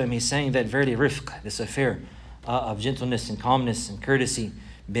ﷺ, he's saying that very rifq, this affair of gentleness and calmness and courtesy,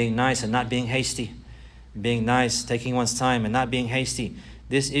 being nice and not being hasty, being nice, taking one's time and not being hasty.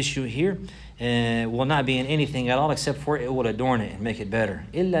 This issue here will not be in anything at all except for it will adorn it and make it better.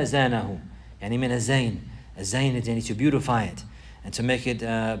 إِلَّا زَانَهُ. يعني من الزين. الزين is to beautify it and to make it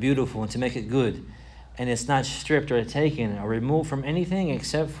beautiful and to make it good. And it's not stripped or taken or removed from anything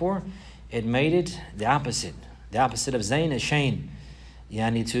except for it made it the opposite. The opposite of zayn is shayn.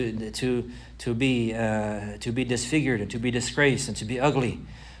 Yani to be disfigured and to be disgraced and to be ugly.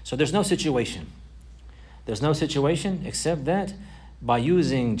 So there's no situation. There's no situation except that by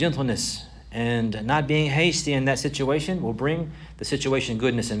using gentleness and not being hasty in that situation will bring the situation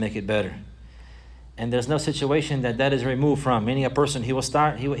goodness and make it better. And there's no situation that is removed from. Meaning a person, he will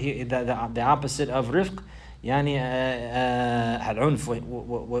start, the opposite of rifq, يعني العنف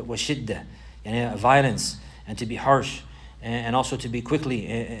والشدة, يعني violence, and to be harsh, and also to be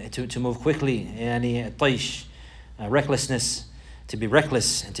quickly, to move quickly, يعني طيش, recklessness, to be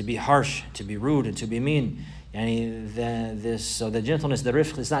reckless and to be harsh, to be rude and to be mean. So the gentleness, the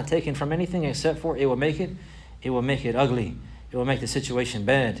rifq, is not taken from anything except for it will make it ugly. It will make the situation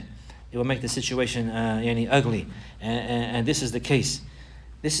bad. It will make the situation ugly. And this is the case.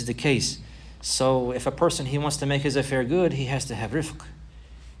 This is the case. So if a person, he wants to make his affair good, he has to have rifq.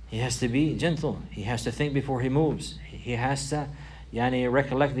 He has to be gentle. He has to think before he moves. He has to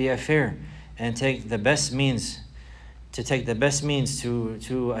recollect the affair and take the best means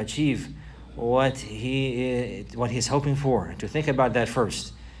to achieve what he's hoping for. To think about that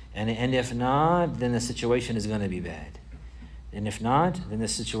first. And if not, then the situation is going to be bad. And if not, then the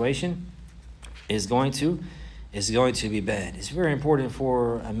situation is going to be bad. It's very important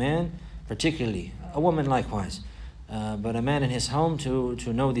for a man, particularly a woman likewise, but a man in his home to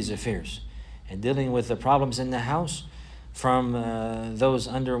know these affairs and dealing with the problems in the house from those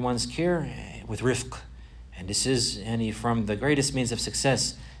under one's care with rifq. And this is from the greatest means of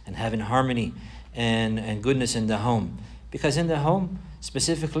success and having harmony and goodness in the home. Because in the home,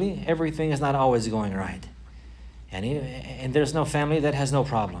 specifically, everything is not always going right. And there's no family that has no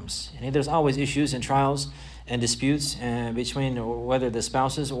problems. And there's always issues and trials and disputes between whether the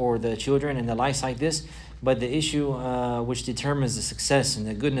spouses or the children and the likes like this. But the issue which determines the success and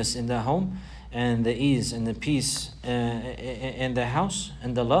the goodness in the home and the ease and the peace in the house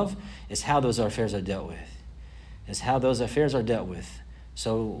and the love is how those affairs are dealt with.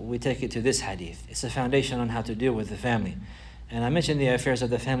 So we take it to this hadith. It's a foundation on how to deal with the family. And I mentioned the affairs of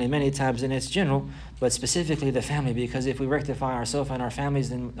the family many times, and it's general, but specifically the family, because if we rectify ourselves and our families,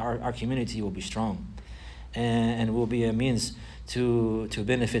 then our community will be strong and will be a means to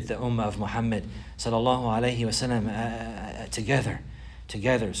benefit the ummah of Muhammad sallallahu alayhi wasallam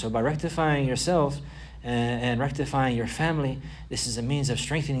together. So by rectifying yourself and rectifying your family, this is a means of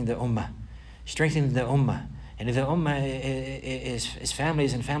strengthening the ummah. And if the ummah is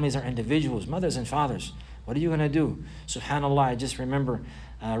families, and families are individuals, mothers and fathers, what are you going to do? SubhanAllah, I just remember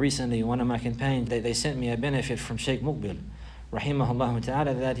recently one of my companions, they sent me a benefit from Sheikh Muqbil, rahimahullah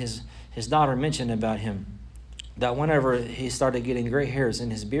ta'ala, that his daughter mentioned about him, that whenever he started getting gray hairs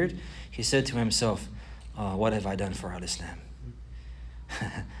in his beard, he said to himself, what have I done for Al-Islam?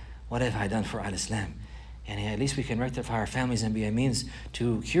 What have I done for Al-Islam? And at least we can rectify our families and be a means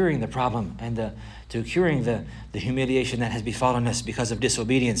to curing the problem and to curing the humiliation that has befallen us because of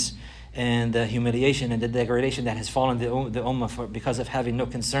disobedience, and the humiliation and the degradation that has fallen the ummah because of having no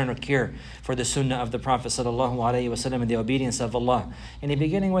concern or care for the sunnah of the Prophet sallallahu alaihi wasallam and the obedience of Allah. And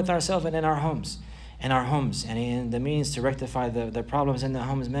beginning with ourselves and in our homes. And in the means to rectify the problems in the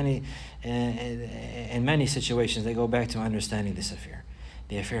homes, in many situations, they go back to understanding this affair,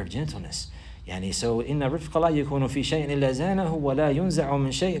 the affair of gentleness. So إن الرفق لا يكون في شيء إلا زانه ولا ينزع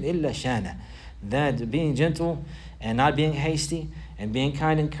من شيء إلا شانه. that being gentle and not being hasty and being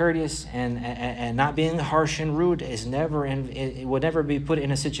kind and courteous and not being harsh and rude is never, it will never be put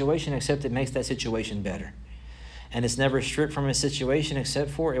in a situation except it makes that situation better. And it's never stripped from a situation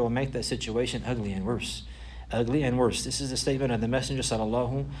except for it will make that situation ugly and worse. Ugly and worse. This is the statement of the Messenger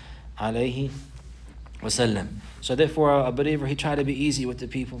sallallahu alaihi wasallam. So therefore, a believer, he tried to be easy with the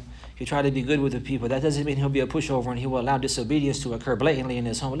people. He tried to be good with the people. That doesn't mean he'll be a pushover and he will allow disobedience to occur blatantly in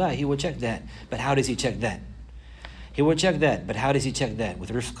his home. No, he will check that. But how does he check that? He will check that. But how does he check that? With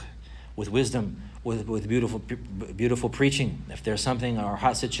rifq, with wisdom, with beautiful preaching. If there's something or a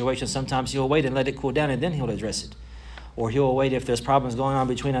hot situation, sometimes he'll wait and let it cool down and then he'll address it. Or he'll wait if there's problems going on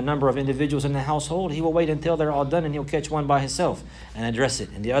between a number of individuals in the household, he will wait until they're all done and he'll catch one by himself and address it,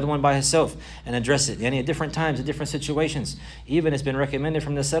 and the other one by himself and address it. And at different times, at different situations. Even it's been recommended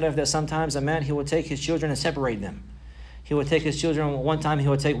from the Salaf that sometimes a man, he will take his children and separate them. He will take his children, one time he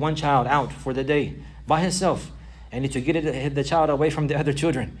will take one child out for the day by himself, and to get the child away from the other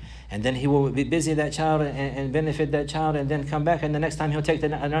children. And then he will be busy that child and benefit that child, and then come back, and the next time he'll take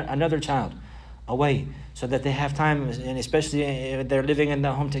another child away so that they have time. And especially if they're living in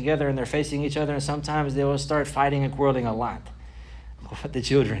the home together and they're facing each other, and sometimes they will start fighting and quarreling a lot with the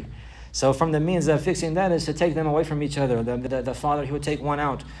children. So from the means of fixing that is to take them away from each other. The father, he would take one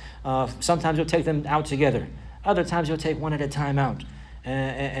out. Sometimes he'll take them out together. Other times he'll take one at a time out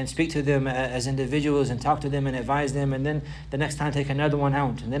and speak to them as individuals and talk to them and advise them, and then the next time take another one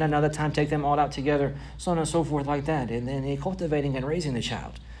out, and then another time take them all out together, so on and so forth like that. And then cultivating and raising the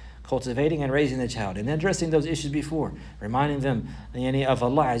child. Cultivating and raising the child, and addressing those issues before, reminding them of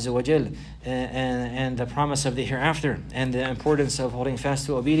Allah Azza wa Jal and the promise of the hereafter, and the importance of holding fast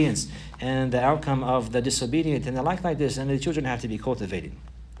to obedience, and the outcome of the disobedient, and the like this. And the children have to be cultivated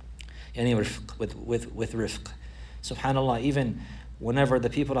with rifq. SubhanAllah, even whenever the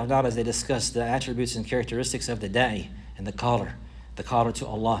people of knowledge, they discuss the attributes and characteristics of the da'i and the caller to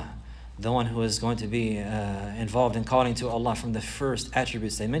Allah, the one who is going to be involved in calling to Allah, from the first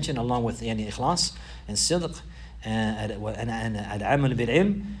attributes they mention, along with ikhlas and sidq and al-amal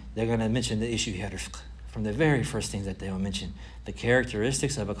bil-ilm, they're going to mention the issue here, rifq. From the very first things that they will mention, the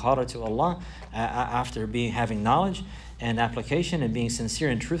characteristics of a caller to Allah, after having knowledge and application and being sincere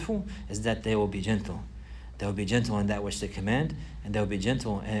and truthful, is that they will be gentle. They will be gentle in that which they command, and they will be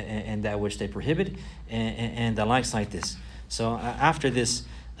gentle in that which they prohibit, and the likes like this. So after this,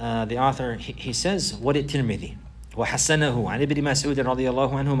 the author, he says, what it Tirmidhi, وَحَسَّنَهُ عَنِ ابْنِ مَسْعُودٍ رَضِيَ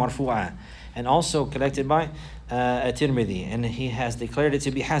اللَّهُ عَنْهُ مَرْفُوعًا, and also collected by Tirmidhi, and he has declared it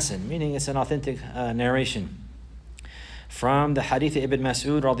to be Hasan, meaning it's an authentic narration. From the hadith of Ibn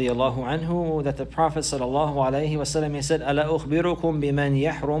Mas'ud radiyallahu anhu, that the Prophet sallallahu alayhi wa sallam, he said, أَلَا أُخْبِرُكُمْ بِمَنْ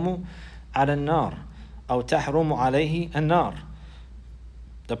يَحْرُمُ عَلَى النَّارِ أَوْ تَحْرُمُ عَلَيْهِ النَّارِ.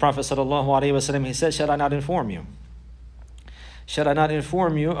 The Prophet sallallahu alayhi wa sallam, he said, shall I not inform you? Shall I not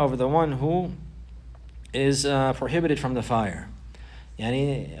inform you of the one who is prohibited from the fire?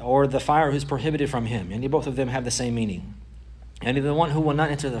 Or the fire who's prohibited from him. And both of them have the same meaning. And the one who will not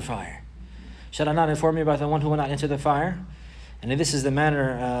enter the fire. Shall I not inform you about the one who will not enter the fire? And this is the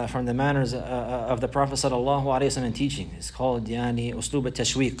manner from the manners of the Prophet sallallahu alaihi wasallam teaching. It's called uslub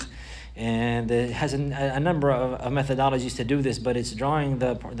al-tashwiq. And it has a number of methodologies to do this, but it's drawing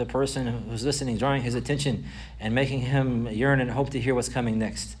the person who's listening, drawing his attention and making him yearn and hope to hear what's coming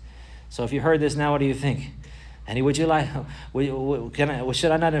next. So if you heard this now, what do you think? And would you like?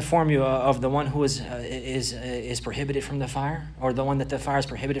 Should I not inform you of the one who is prohibited from the fire, or the one that the fire is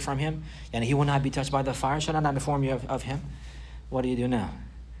prohibited from him, and he will not be touched by the fire? Should I not inform you of him? What do you do now?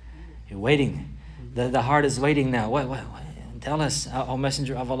 You're waiting. The heart is waiting now. What? Tell us, O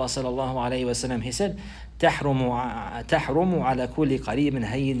Messenger of Allah sallallahu alayhi wa sallam. He said, تحرم على كل قريب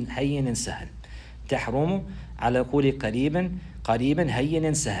هين سهل. تحرم على كل قريب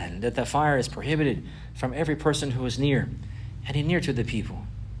هين سهل. That the fire is prohibited from every person who is near, and near to the people.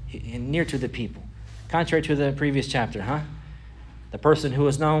 Near to the people. Contrary to the previous chapter, The person who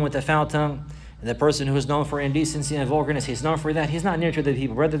is known with the foul tongue, and the person who is known for indecency and vulgarness, he's known for that. He's not near to the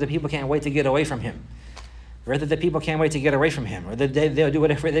people. Rather, the people can't wait to get away from him. Rather, the people can't wait to get away from him. Or they'll do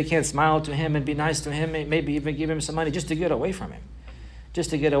whatever they can, smile to him and be nice to him, maybe even give him some money just to get away from him.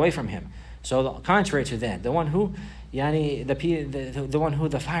 Just to get away from him. So contrary to that, the one who, the one who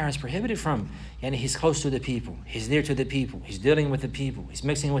the fire is prohibited from, he's close to the people. He's near to the people. He's dealing with the people. He's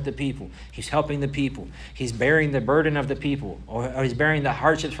mixing with the people. He's helping the people. He's bearing the burden of the people, or he's bearing the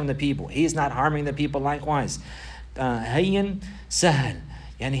hardships from the people. He's not harming the people likewise. Hayyin sahal,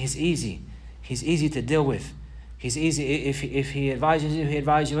 he's easy. He's easy to deal with. He's easy. If he advises you, he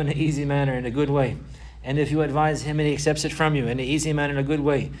advises you in an easy manner, in a good way. And if you advise him and he accepts it from you in an easy manner, in a good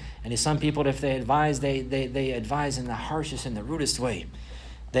way. And some people, if they advise, they advise in the harshest and the rudest way.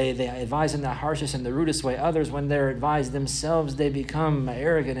 They advise in the harshest and the rudest way. Others, when they're advised themselves, they become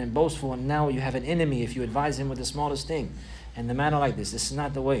arrogant and boastful, and now you have an enemy if you advise him with the smallest thing. And the manner like this is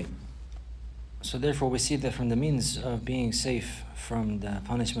not the way. So therefore we see that from the means of being safe from the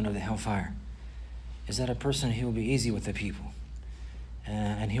punishment of the hellfire is that a person, he will be easy with the people.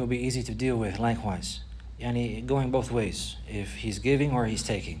 And he will be easy to deal with likewise. Yani going both ways. If he's giving or he's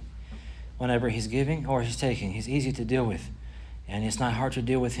taking. Whenever he's giving or he's taking, he's easy to deal with. And it's not hard to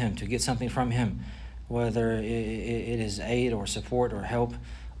deal with him, to get something from him. Whether it is aid or support or help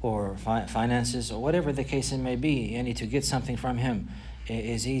or finances or whatever the case it may be. Yani to get something from him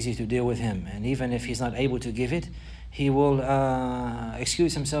is easy to deal with him. And even if he's not able to give it, he will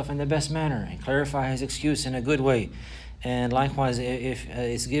excuse himself in the best manner and clarify his excuse in a good way. And likewise, if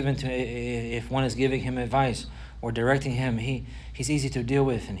one is giving him advice or directing him, he's easy to deal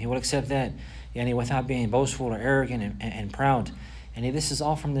with, and he will accept that, without being boastful or arrogant and proud. And this is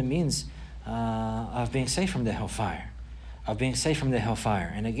all from the means of being safe from the hellfire,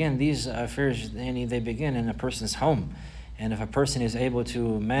 And again, these affairs, they begin in a person's home. And if a person is able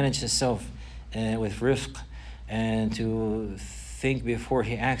to manage himself with rifq and to think before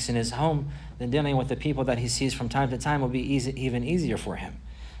he acts in his home, then dealing with the people that he sees from time to time will be even easier for him.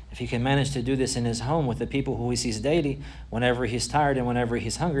 If he can manage to do this in his home with the people who he sees daily, whenever he's tired and whenever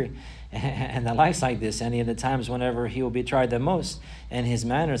he's hungry, and the likes like this, any of the times whenever he will be tried the most, and his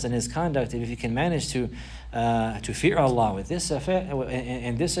manners and his conduct, if he can manage to fear Allah with this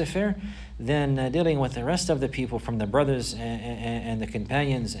affair, then dealing with the rest of the people, from the brothers and the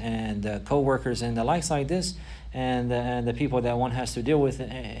companions and the co-workers and the likes like this, and the people that one has to deal with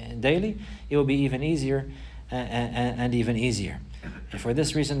daily, it will be even easier and even easier. And for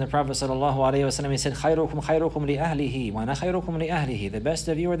this reason, the Prophet ﷺ, he said, "Khayrukum khayrukum li ahlihi, wa ana khayrukum li ahlihi." The best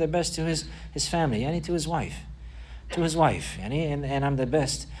of you are the best to his family, to his wife, and I'm the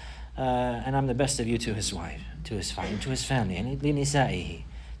best, of you to his wife, to his family, and li nisaihi,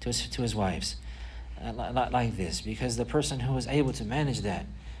 to his wives, like this, because the person who is able to manage that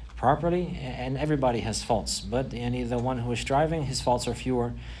properly, and everybody has faults, but the one who is striving, his faults are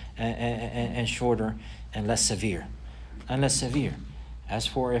fewer and shorter and less severe. As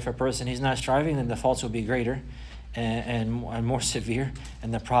for if a person he's not striving, then the faults will be greater and more severe,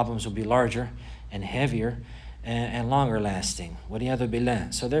 and the problems will be larger and heavier and longer lasting. Waliyadu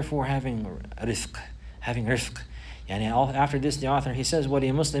billah. So therefore, having rifq. After this, the author, he says,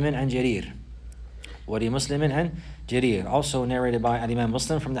 "Wali Muslimin an Jarir." Wali Muslimin an Jarir. Also narrated by Imam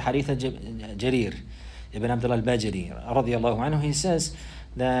Muslim from the hadith of Jarir ibn Abdullah al-Bajali radiyallahu anhu.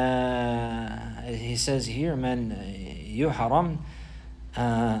 He says here, "Man yuharam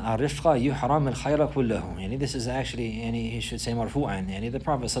الرفقة يحرم الخير كله." This is actually, he should say مرفوعا. The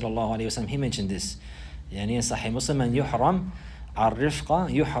Prophet sallallahu alaihi wasallam, he mentioned this. In Sahih Muslim, "Man يحرم الرفقة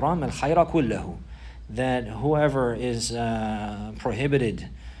يحرم الخير كله." That whoever is prohibited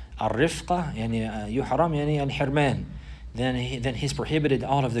الرفقة يحرم الحرمان, then he's prohibited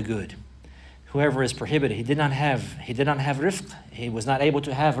all of the good. Whoever is prohibited, he did not have rifq. He was not able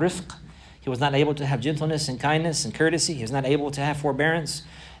to have rifq. He was not able to have gentleness and kindness and courtesy. He was not able to have forbearance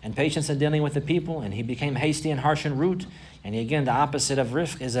and patience in dealing with the people, and he became hasty and harsh and rude. And again, the opposite of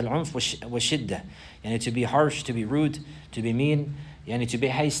rifq is al-unf wa shidda. To be harsh, to be rude, to be mean, to be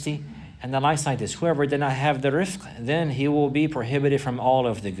hasty, and the likes like this. Whoever did not have the rifq, then he will be prohibited from all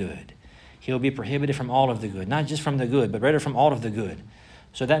of the good. He will be prohibited from all of the good, not just from the good, but rather from all of the good.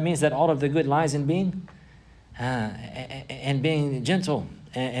 So that means that all of the good lies in being gentle,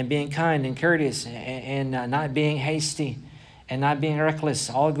 and being kind and courteous, and not being hasty and not being reckless.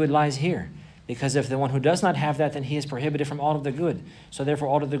 All good lies here. Because if the one who does not have that, then he is prohibited from all of the good. So therefore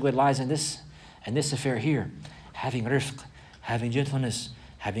all of the good lies in this affair here. Having rifq, having gentleness,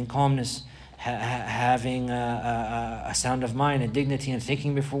 having calmness, having a sound of mind and dignity, and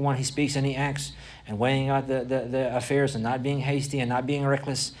thinking before one he speaks and he acts, and weighing out the affairs, and not being hasty and not being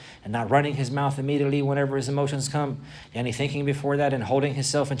reckless, and not running his mouth immediately whenever his emotions come, and he thinking before that, and holding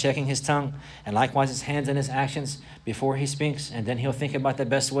himself and checking his tongue, and likewise his hands and his actions before he speaks, and then he'll think about the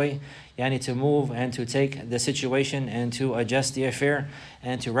best way to move and to take the situation and to adjust the affair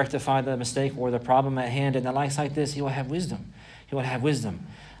and to rectify the mistake or the problem at hand, and the likes like this. He will have wisdom.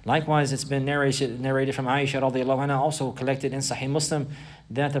 Likewise, it's been narrated from Aisha radiallahu anha, also collected in Sahih Muslim,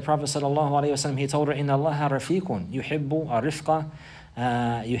 that the Prophet sallallahu alaihi wasallam, he told her, "Inna Allaha rafiqun yuhibbu ar-rifqa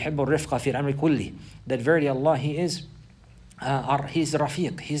fi al-amri kulli." That verily Allah, he's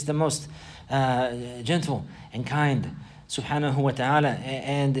rafiq, he's the most gentle and kind. subhanahu wa ta'ala,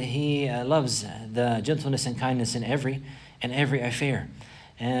 and he loves the gentleness and kindness in every affair.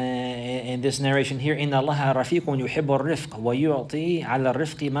 In this narration here, إن الله رفيق يحب الرفق ويعطي على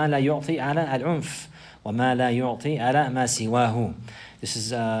الرفق ما لا يعطي على العنف وما لا يعطي على ما سواه. This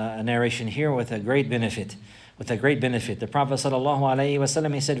is a narration here with a great benefit. The Prophet sallallahu alaihi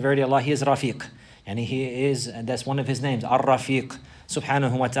wasallam, he said, verily Allah, he is Rafiq, and that's one of his names, Ar-Rafiq,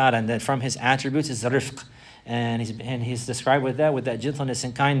 subhanahu wa ta'ala, and that from his attributes is Rifq, and he's described with that gentleness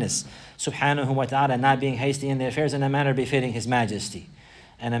and kindness, subhanahu wa ta'ala, not being hasty in the affairs in a manner befitting his majesty,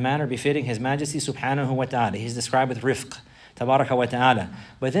 subhanahu wa ta'ala. He's described with Rifq, tabaraka wa ta'ala.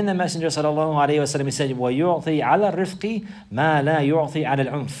 But then the Messenger sallallahu alayhi wa sallam, he said, وَيُعْطِي عَلَى الرِّفْقِ مَا لَا يُعْطِي عَلَى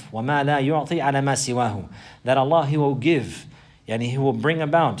الْعُنْفِ وَمَا لَا يُعْطِي عَلى مَا سِوَاهُ. That Allah, he will give, he will bring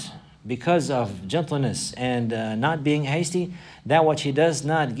about, because of gentleness and not being hasty, that which he does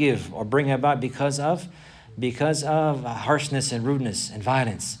not give or bring about because of harshness and rudeness and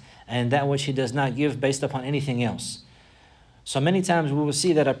violence, and that which he does not give based upon anything else. So many times we will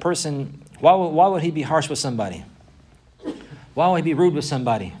see that a person, why would he be harsh with somebody? Why would he be rude with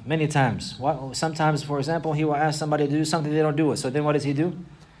somebody? Many times. Sometimes, for example, he will ask somebody to do something, they don't do it. So then what does he do?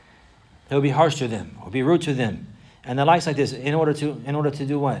 He'll be harsh to them or be rude to them. And the likes like this, in order to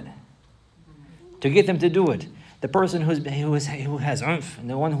do what? To get them to do it. The person who has unf, and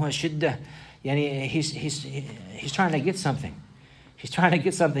the one who has shiddah, he's trying to get something. He's trying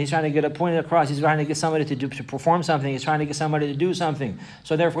to get a point across. He's trying to get somebody to perform something. He's trying to get somebody to do something.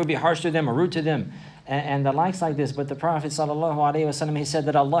 So therefore, be harsh to them or rude to them, and the likes like this. But the Prophet sallallahu alaihi wasallam, he said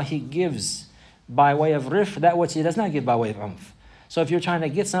that Allah, he gives by way of rif that which he does not give by way of umf. So if you're trying to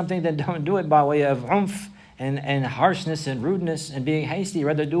get something, then don't do it by way of umf and harshness and rudeness and being hasty.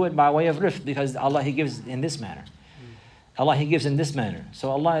 Rather do it by way of rif, because Allah, he gives in this manner.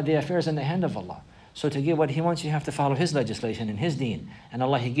 So Allah, the affairs in the hand of Allah. So to get what he wants, you have to follow his legislation and his deen. And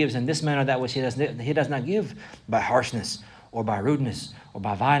Allah, he gives in this manner that which he does not give by harshness or by rudeness or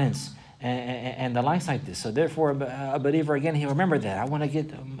by violence and the likes like this. So therefore, a believer, again, he remember that. I want to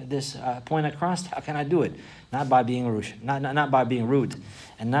get this point across. How can I do it? Not by being rude, not by being rude,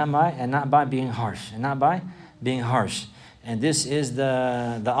 and not by being harsh, And this is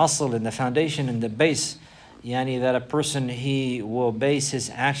the asl and the foundation and the base, that a person, he will base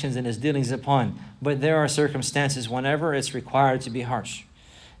his actions and his dealings upon. But there are circumstances whenever it's required to be harsh.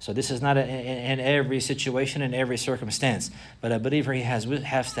 So this is not in every situation, in every circumstance. But a believer, he has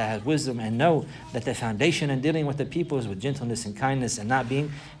to have wisdom and know that the foundation in dealing with the people is with gentleness and kindness and not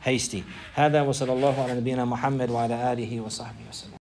being hasty. هذا وصلى الله على نبينا محمد وعلى آله وصحبه وسلم.